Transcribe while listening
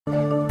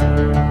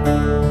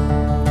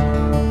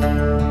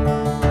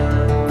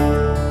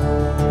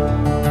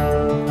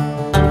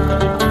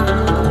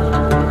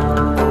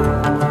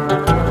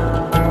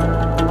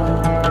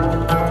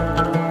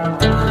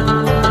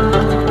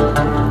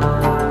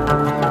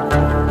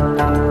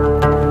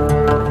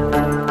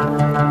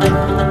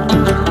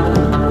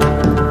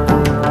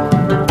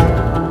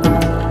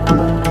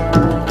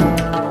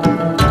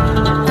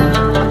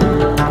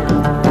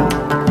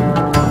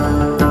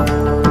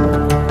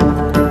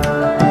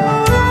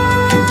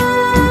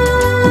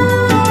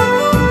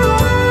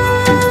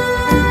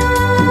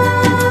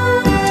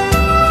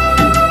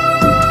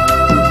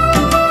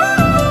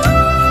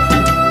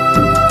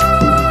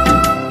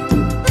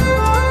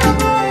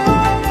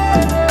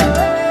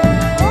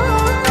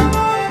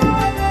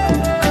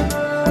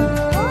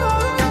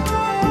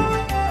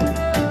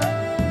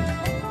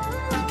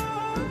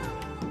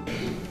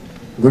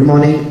Good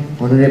morning,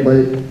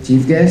 Honorable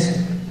Chief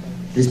Guest,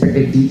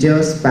 respected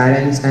teachers,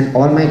 parents, and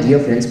all my dear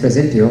friends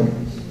present here.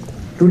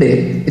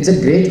 Today, it's a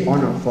great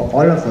honor for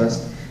all of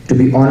us to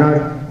be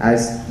honored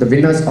as the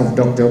winners of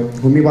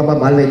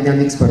Dr.Homibhabha Bal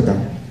Vaidyanik Spardha.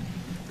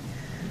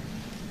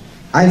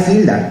 I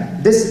feel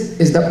that this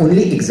is the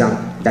only exam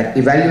that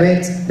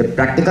evaluates the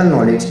practical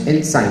knowledge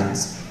in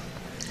science.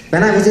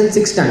 When I was in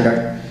 6th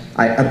standard,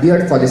 I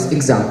appeared for this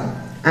exam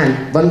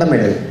and won the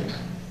medal.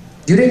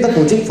 During the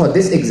coaching for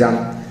this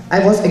exam, I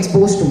was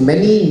exposed to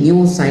many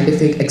new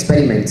scientific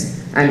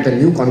experiments and the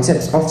new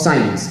concepts of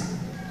science.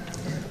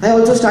 I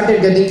also started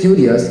getting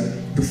curious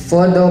to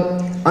further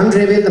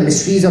unravel the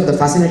mysteries of the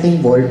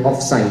fascinating world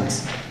of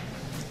science.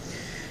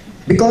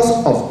 Because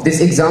of this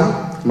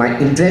exam, my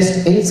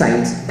interest in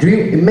science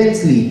grew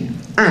immensely,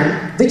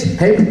 and which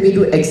helped me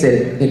to excel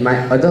in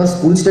my other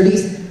school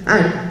studies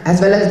and as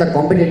well as the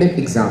competitive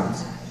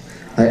exams.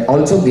 I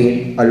also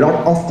gained a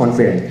lot of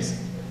confidence.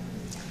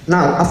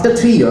 Now, after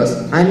 3 years,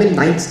 I am in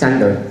 9th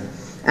standard,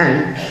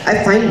 and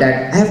I find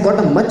that I have got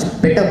a much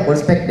better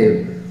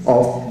perspective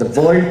of the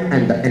world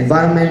and the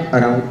environment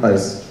around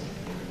us.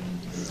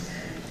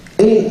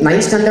 In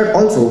 9th standard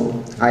also,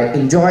 I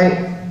enjoy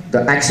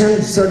the action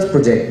research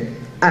project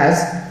as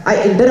I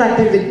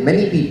interacted with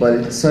many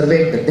people,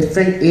 surveyed the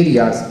different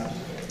areas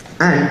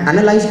and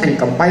analyzed and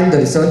compiled the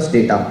research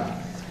data.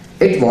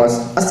 It was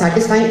a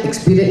satisfying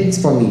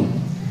experience for me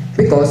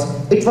because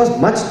it was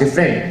much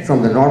different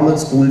from the normal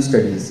school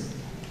studies.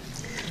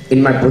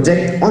 In my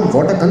project on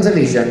water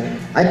conservation,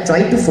 I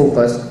tried to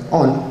focus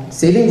on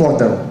saving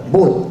water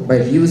both by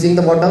reusing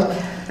the water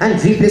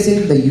and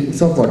replacing the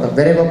use of water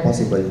wherever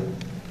possible.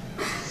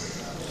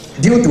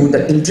 Due to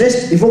the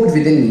interest evoked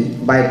within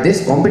me by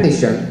this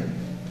competition,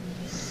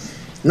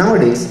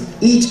 nowadays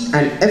each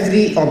and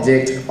every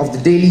object of the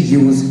daily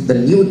use, the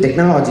new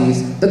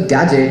technologies, the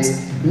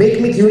gadgets make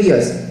me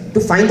curious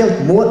to find out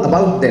more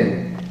about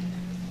them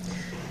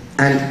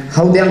and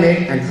how they are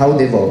made and how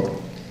they work.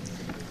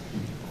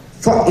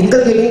 For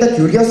inculcating the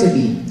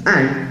curiosity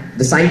and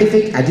the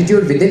scientific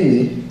attitude within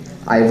me,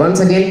 I once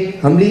again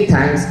humbly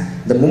thanks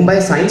the Mumbai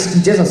Science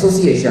Teachers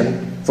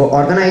Association for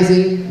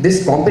organizing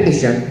this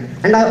competition,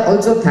 and I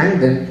also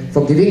thank them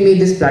for giving me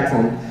this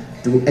platform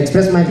to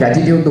express my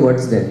gratitude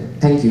towards them.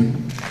 Thank you.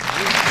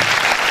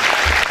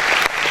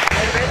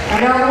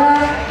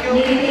 Ronak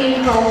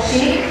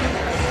Kaoshik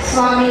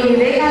Swami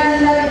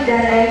Vivekananda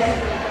Vidyalaya,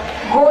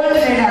 Gold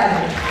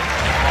Medal.